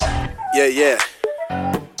Yeah.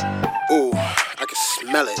 Ooh, I can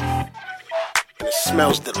smell it. And it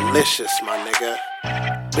smells delicious, my nigga.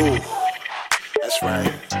 Ooh, that's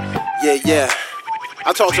right. Yeah.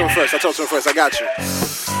 I'll talk to him first. I got you.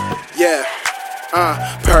 Yeah.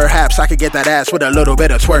 Perhaps I could get that ass with a little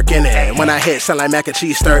bit of twerk in it. When I hit, sound like mac and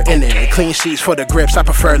cheese stir in it. Clean sheets for the grips, I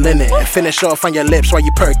prefer linen. Finish off on your lips while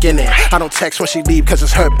you perk in it. I don't text when she leave cause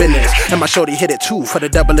it's her business. And my shorty hit it too for the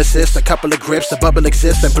double assist. A couple of grips, the bubble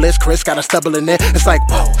exists. And bliss, Chris got a stubble in it. It's like,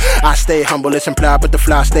 whoa, I stay humble, it's implied. But the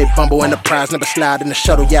fly stay bumble and the prize never slide in the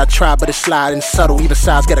shuttle. Yeah, I try, but it's sliding subtle. Either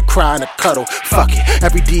sides get a cry and a cuddle. Fuck it,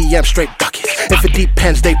 every DM straight bucket. If it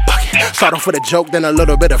depends, they bucket. Start off with a joke, then a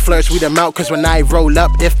little bit of flirt. Sweet them out, cause when I roll up,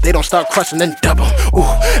 if they don't start crushing, then double. Ooh,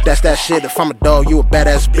 that's that shit. If I'm a dog, you a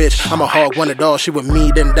badass bitch. I'm a hog, one it all. She with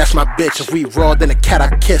me, then that's my bitch. If we raw, then a cat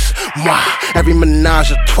I kiss. Moi, every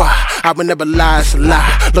menage a trois. I would never lie, it's a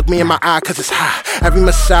lie. Look me in my eye, cause it's high. Every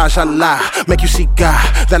massage I lie. Make you see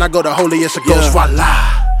God. Then I go to holiest, it goes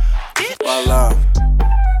voila. Voila.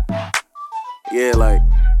 Yeah, like,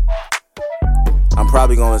 I'm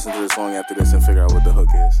probably gonna listen to the song after this and figure out what the hook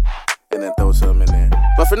is. And then throw something in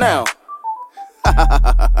there. But for now,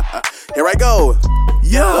 here I go.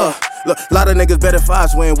 Yeah. Look, lot of niggas bet if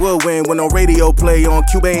Oswin would win. When no radio play on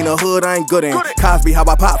Cuba ain't a hood, I ain't good in. Cosby, how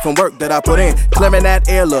I pop from work that I put in. Clemming that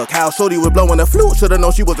air look, how Shorty was blowing the flute. Shoulda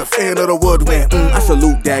known she was a fan of the woodwind. I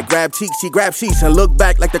salute that, grab cheeks, she grab sheets and look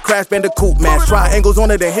back like the Crash Bandicoot mask. Triangles on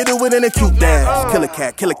it and hit it with an acute dash. Killer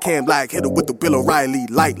cat, killer Cam Black, hit it with the Bill O'Reilly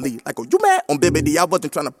lightly. Like, oh, you mad? On Bibbidi, I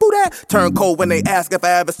wasn't trying to boo that. Turn cold when they ask if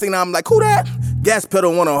I ever seen her, I'm like, who that? Gas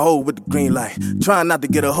pedal on a hole with the green light. Trying not to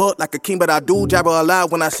get a hook like a king, but I do jabber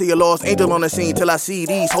aloud when I see a lost angel on the scene till I see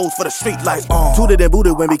these hoes for the street lights. Tooted and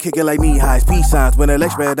booted when we kick it like knee highs. Peace signs when the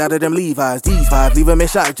legs spread out of them Levi's. These vibes leave them in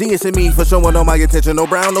shock. Genius in me for showing all my attention. No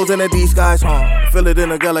brown nose in the disguise. Feel it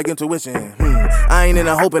in a girl like intuition. I ain't in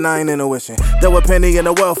a hoping, I ain't in a wishing. There were penny in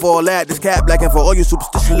the world for all that. This cat black and for all you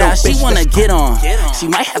superstitious. Now she wanna get on. She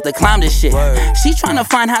might have to climb this shit. She tryna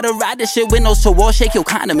find how to ride this shit. Windows to wall, shake your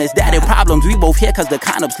condiments. Daddy problems, we both here cause the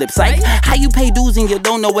condom slips. Like, how you pay dues and you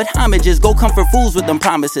don't know what homage is? Go comfort fools with them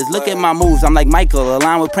promises. Look at my moves, I'm like Michael,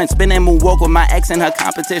 aligned with Prince. Spin and moonwalk with my ex and her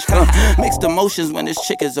competition. Mixed emotions when this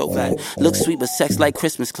chick is over. Look sweet but sex like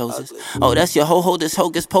Christmas closes. Oh, that's your ho-ho, this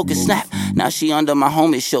hocus pocus snap. Now she under my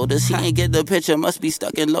homie's shoulders. He ain't get the picture, must be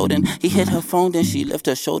stuck in loading. He hit her phone, then she lift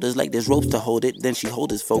her shoulders like there's ropes to hold it. Then she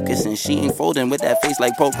hold his focus and she ain't folding with that face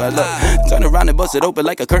like poker. Look, turn around and bust it open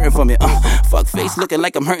like a curtain for me. Fuck face looking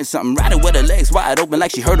like I'm hurting something. Ride it with her legs wide open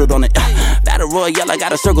like she hurdled on it. Battle Royale, I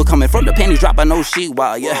got a circle coming from the panties drop. I know she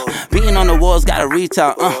wild, yeah. Being on the walls, got a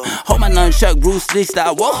retard. Hold my nunchuck, Bruce Lee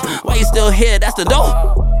style. Whoa, why you still here? That's the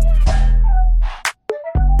dope.